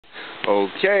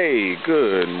Okay,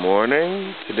 good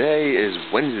morning. Today is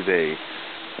Wednesday,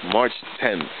 March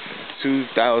 10th,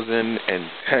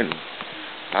 2010.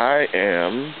 I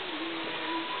am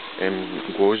in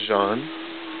Guojian.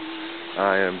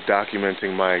 I am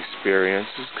documenting my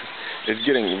experiences. It's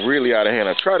getting really out of hand.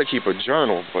 I try to keep a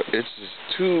journal, but it's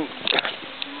just too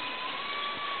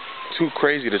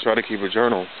crazy to try to keep a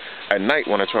journal. At night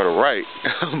when I try to write,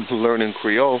 I'm learning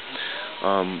Creole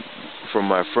from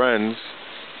my friends,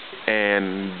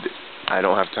 and I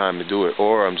don't have time to do it,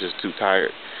 or I'm just too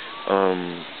tired.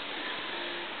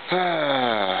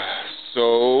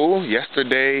 So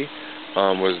yesterday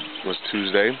was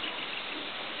Tuesday,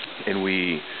 and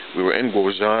we were in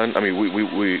Guojian. I mean,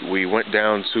 we went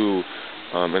down to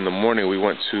in the morning. We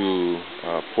went to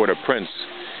Port-au-Prince,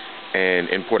 and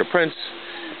in Port-au-Prince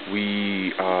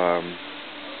we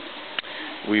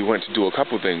went to do a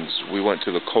couple things. We went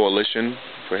to the Coalition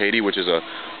for Haiti, which is a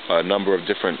number of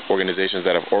different organizations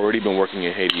that have already been working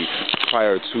in Haiti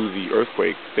prior to the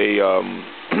earthquake. They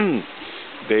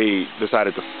they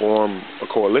decided to form a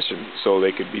coalition so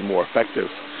they could be more effective,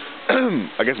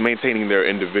 I guess, maintaining their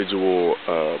individual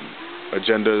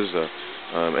agendas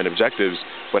and objectives,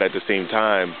 but at the same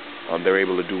time they're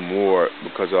able to do more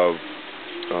because of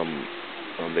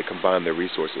they combine their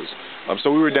resources.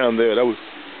 So we were down there. That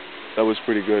was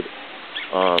pretty good.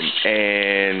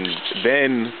 And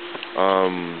then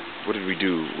what did we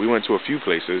do? We went to a few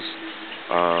places,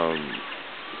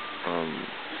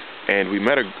 and we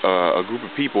met a group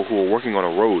of people who were working on a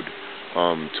road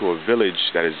to a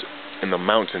village that is in the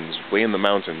mountains, way in the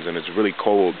mountains, and it's really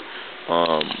cold.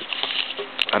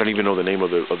 I don't even know the name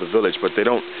of the village, but they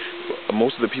don't.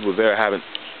 Most of the people there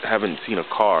haven't seen a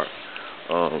car.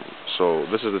 So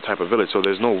this is the type of village. So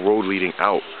there's no road leading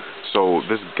out. So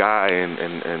this guy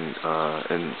and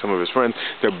some of his friends,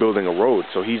 they're building a road.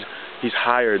 So he's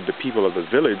hired the people of the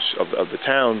village of the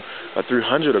town,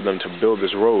 300 of them, to build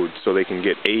this road so they can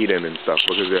get aid in and stuff,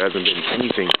 because there hasn't been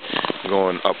anything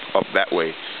going up that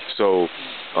way. So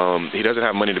he doesn't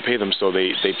have money to pay them, so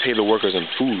they pay the workers in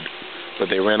food, but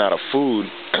they ran out of food,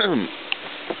 and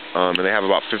they have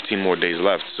about 15 more days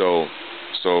left. So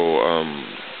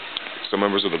some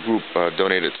members of the group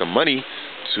donated some money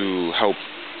to help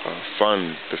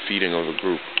fund the feeding of the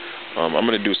group. I'm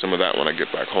going to do some of that when I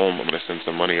get back home. I'm going to send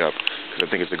some money up because I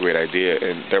think it's a great idea,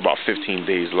 and there are about 15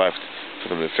 days left for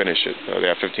them to finish it. They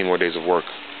have 15 more days of work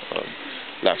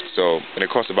left. So, and it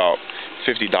costs about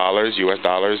 $50 US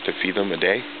dollars to feed them a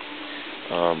day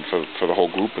for the whole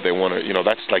group. But they want to,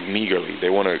 that's like meagerly. They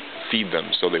want to feed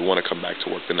them, so they want to come back to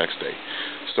work the next day.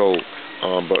 So,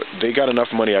 but they got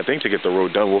enough money, I think, to get the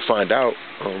road done. We'll find out.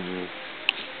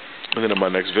 And then on my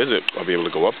next visit, I'll be able to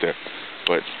go up there.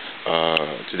 But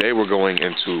today we're going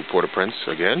into Port-au-Prince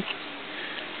again,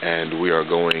 and we are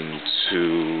going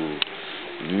to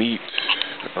meet.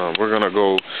 We're gonna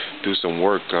go do some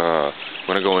work. We're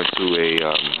gonna go into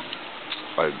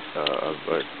like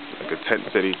a tent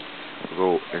city.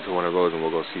 We'll go into one of those, and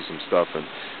we'll go see some stuff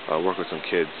and work with some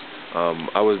kids.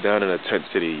 I was down in a tent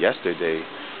city yesterday.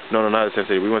 No, not a tent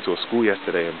city. We went to a school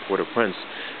yesterday in Port-au-Prince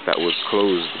that was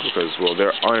closed because, well,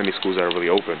 there aren't any schools that are really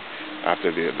open after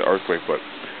the earthquake. But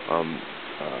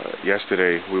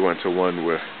yesterday we went to one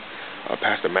where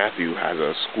Pastor Matthew has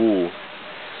a school.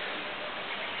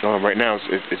 Right now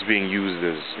it's being used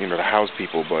as to house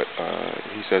people, but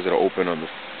he says it'll open on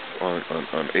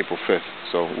April 5th.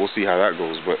 So we'll see how that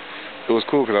goes. But it was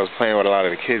cool because I was playing with a lot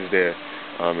of the kids there,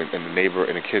 and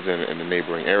the kids in the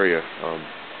neighboring area.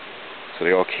 So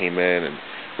they all came in and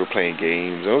we were playing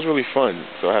games. It was really fun.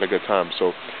 So I had a good time.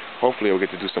 So hopefully I'll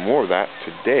get to do some more of that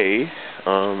today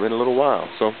in a little while.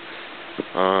 So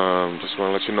just want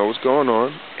to let you know what's going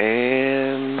on.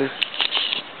 And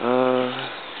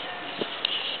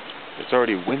it's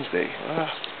already Wednesday.